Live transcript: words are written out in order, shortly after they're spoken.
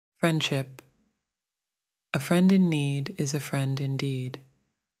Friendship. A friend in need is a friend indeed.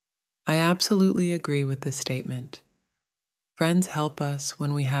 I absolutely agree with this statement. Friends help us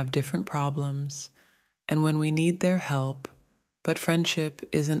when we have different problems and when we need their help, but friendship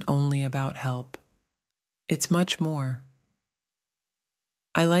isn't only about help. It's much more.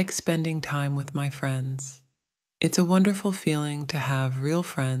 I like spending time with my friends. It's a wonderful feeling to have real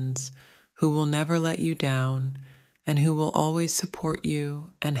friends who will never let you down and who will always support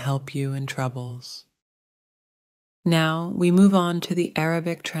you and help you in troubles. Now we move on to the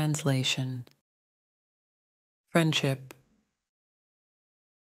Arabic translation. Friendship.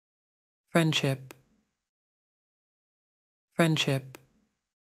 Friendship. Friendship.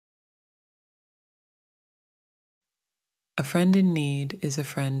 A friend in need is a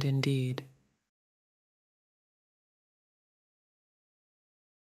friend indeed.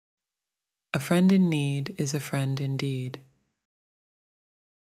 A friend in need is a friend indeed.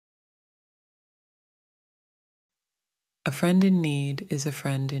 A friend in need is a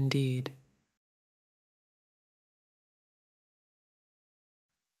friend indeed.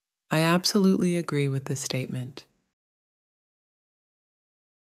 I absolutely agree with this statement.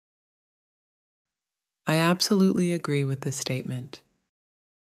 I absolutely agree with this statement.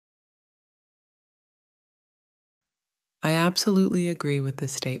 I absolutely agree with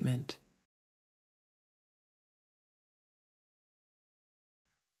this statement.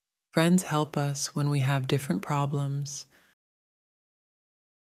 Friends help us when we have different problems.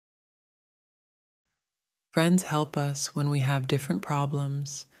 Friends help us when we have different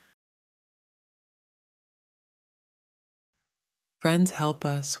problems. Friends help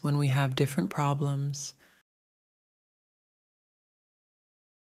us when we have different problems.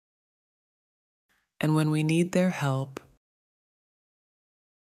 And when we need their help.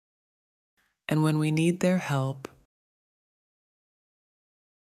 And when we need their help.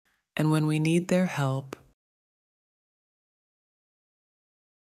 And when we need their help.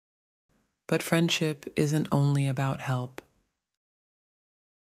 But friendship isn't only about help.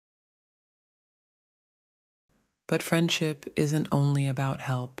 But friendship isn't only about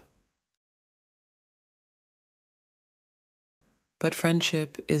help. But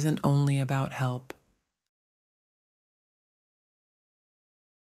friendship isn't only about help.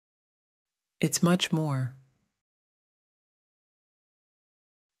 It's much more.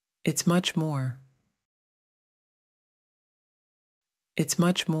 It's much more. It's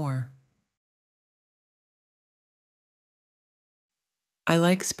much more. I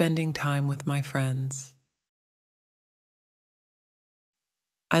like spending time with my friends.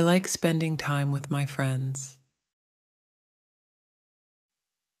 I like spending time with my friends.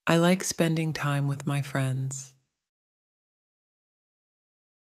 I like spending time with my friends.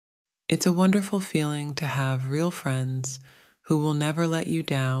 It's a wonderful feeling to have real friends who will never let you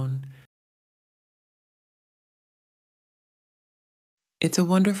down. It's a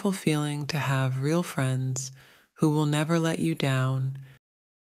wonderful feeling to have real friends who will never let you down.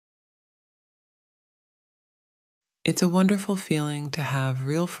 It's a wonderful feeling to have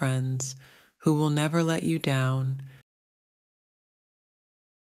real friends who will never let you down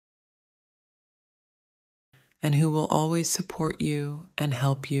and who will always support you and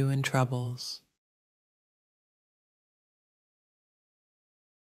help you in troubles.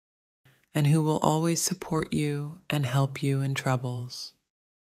 And who will always support you and help you in troubles.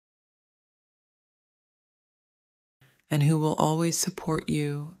 And who will always support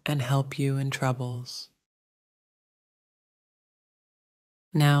you and help you in troubles.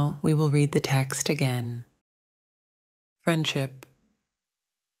 Now we will read the text again. Friendship.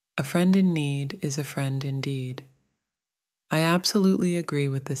 A friend in need is a friend indeed. I absolutely agree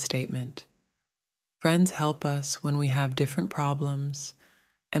with this statement. Friends help us when we have different problems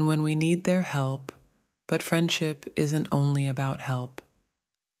and when we need their help, but friendship isn't only about help.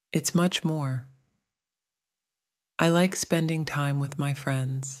 It's much more. I like spending time with my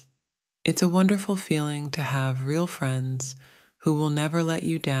friends. It's a wonderful feeling to have real friends who will never let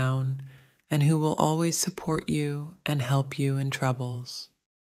you down and who will always support you and help you in troubles.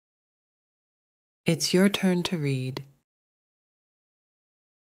 It's your turn to read.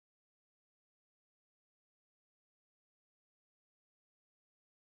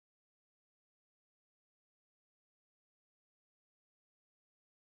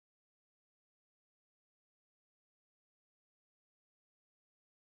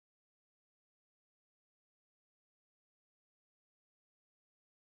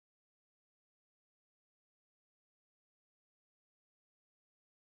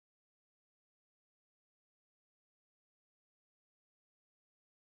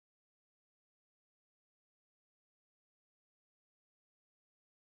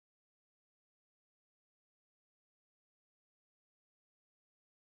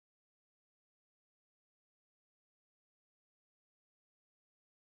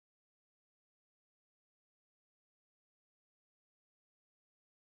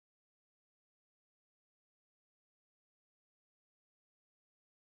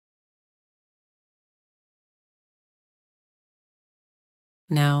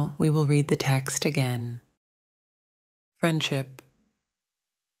 Now we will read the text again. Friendship.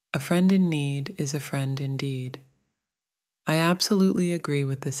 A friend in need is a friend indeed. I absolutely agree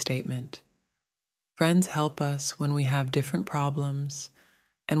with this statement. Friends help us when we have different problems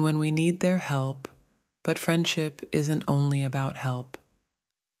and when we need their help, but friendship isn't only about help.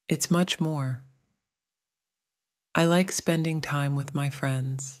 It's much more. I like spending time with my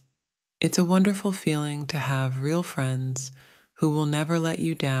friends. It's a wonderful feeling to have real friends who will never let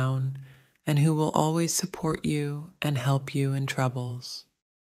you down and who will always support you and help you in troubles.